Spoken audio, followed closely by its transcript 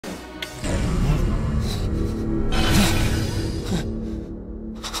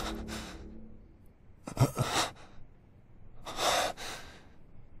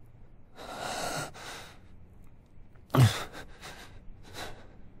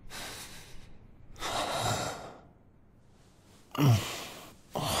Oh,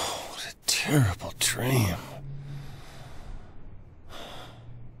 what a terrible dream.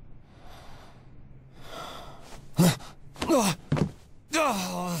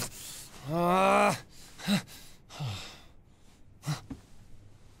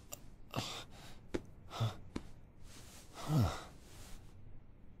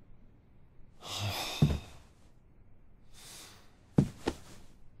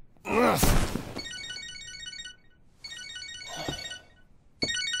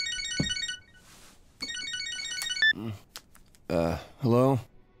 Hello?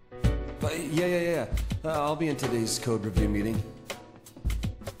 Yeah. I'll be in today's code review meeting.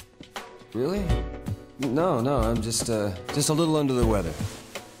 Really? No, I'm just a little under the weather.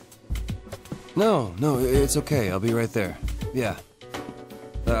 No, it's okay. I'll be right there. Yeah.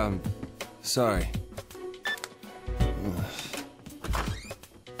 Sorry.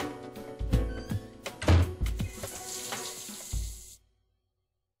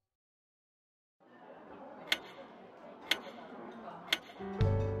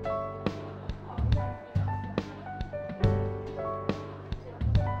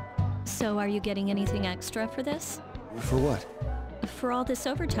 So are you getting anything extra for this? For what? For all this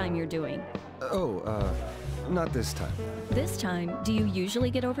overtime you're doing. Not this time. This time, do you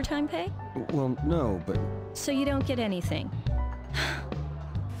usually get overtime pay? Well, no, but... So you don't get anything.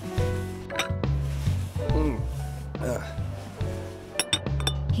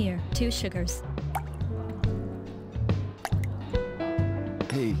 Here, 2 sugars.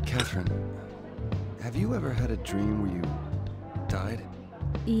 Hey, Catherine. Have you ever had a dream where you died?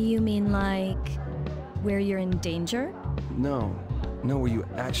 You mean like where you're in danger? No, where you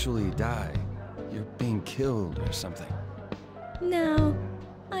actually die. You're being killed or something. No,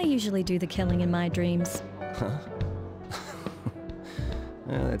 I usually do the killing in my dreams. Huh?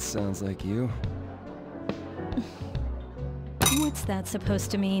 Yeah, that sounds like you. What's that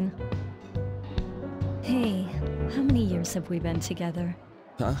supposed to mean? Hey, how many years have we been together?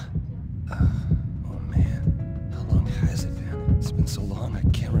 Huh? Oh man, how long has it been? It's been so long I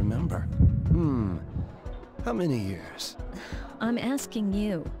can't remember. How many years? I'm asking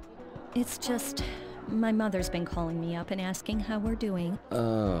you. It's just, my mother's been calling me up and asking how we're doing.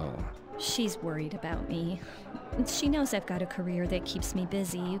 Oh. She's worried about me. She knows I've got a career that keeps me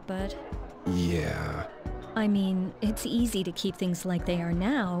busy, but... Yeah. I mean, it's easy to keep things like they are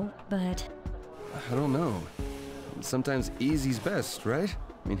now, but... I don't know. Sometimes easy's best, right?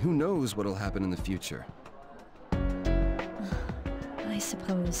 I mean, who knows what'll happen in the future? I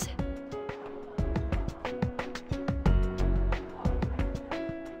suppose.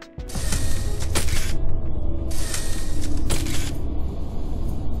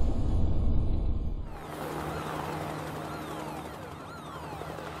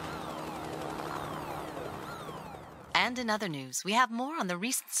 And in other news, we have more on the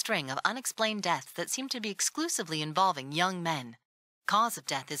recent string of unexplained deaths that seem to be exclusively involving young men. Cause of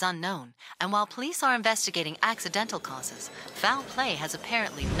death is unknown, and while police are investigating accidental causes, foul play has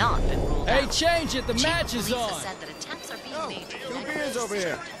apparently not been ruled out. Hey, change it! The Chief match of is police on! has said that attempts are being made to Two beers over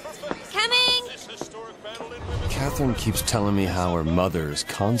here. Coming! Catherine keeps telling me how her mother's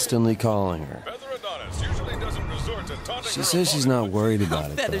constantly calling her. She says she's not worried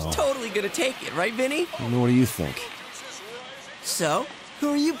about it, Feather's though. totally gonna take it, right, Vinny? What do you think? So, who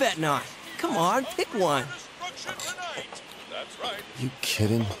are you betting on? Come on, pick one. You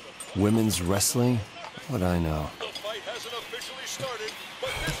kidding? Women's wrestling? What'd I know?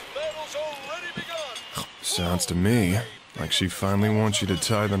 Sounds to me like she finally wants you to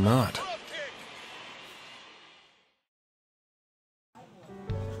tie the knot.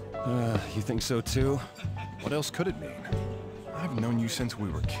 You think so too? What else could it mean? I've known you since we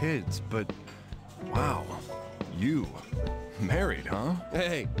were kids, but... Wow. You. Married, huh?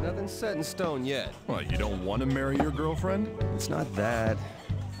 Hey, nothing's set in stone yet. What, you don't want to marry your girlfriend? It's not that.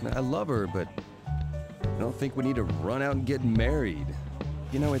 I love her, but I don't think we need to run out and get married.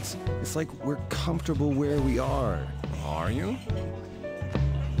 You know, it's like we're comfortable where we are. Are you?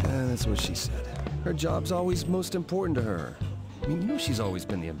 That's what she said. Her job's always most important to her. I mean, you know she's always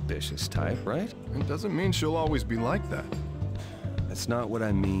been the ambitious type, right? It doesn't mean she'll always be like that. That's not what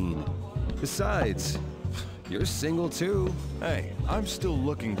I mean. Besides, you're single too. Hey, I'm still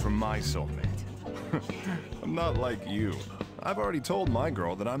looking for my soulmate. I'm not like you. I've already told my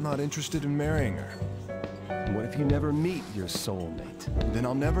girl that I'm not interested in marrying her. What if you never meet your soulmate? Then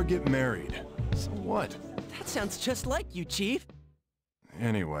I'll never get married. So what? That sounds just like you, Chief.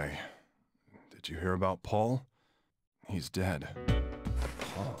 Anyway, did you hear about Paul? He's dead.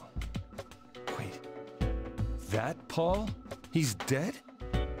 Paul? Wait, that Paul? He's dead?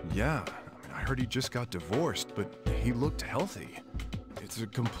 Yeah, I heard he just got divorced, but he looked healthy. It's a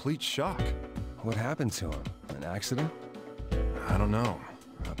complete shock. What happened to him? An accident? I don't know.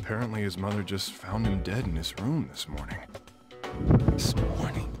 Apparently his mother just found him dead in his room this morning. This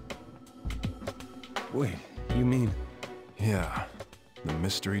morning? Wait, you mean... Yeah. The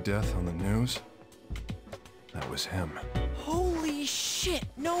mystery death on the news? That was him. Holy shit,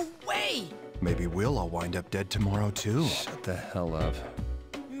 no way! Maybe we'll all wind up dead tomorrow, too. Shut the hell up.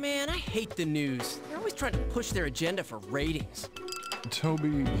 Man, I hate the news. They're always trying to push their agenda for ratings.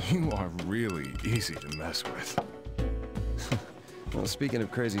 Toby, you are really easy to mess with. Well, speaking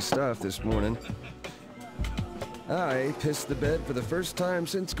of crazy stuff, this morning, I pissed the bed for the first time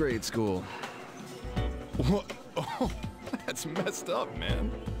since grade school. What? Oh, that's messed up,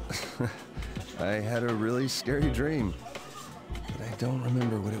 man. I had a really scary dream, but I don't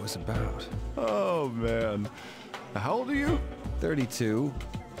remember what it was about. Oh, man. How old are you? 32.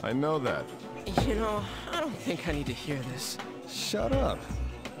 I know that. You know, I don't think I need to hear this. Shut up.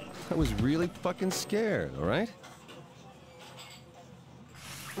 I was really fucking scared, all right?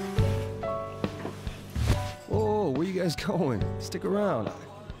 Whoa, where you guys going? Stick around.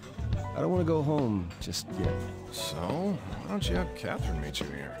 I don't want to go home just yet. So, why don't you have Catherine meet you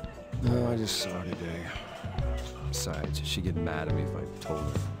here? No, I just saw her today. Besides, she'd get mad at me if I told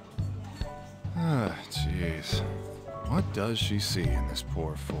her. Ah, jeez. What does she see in this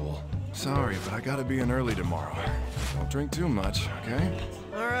poor fool? Sorry, but I gotta be in early tomorrow. Don't drink too much, okay?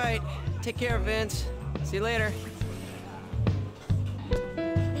 All right, take care, Vince. See you later.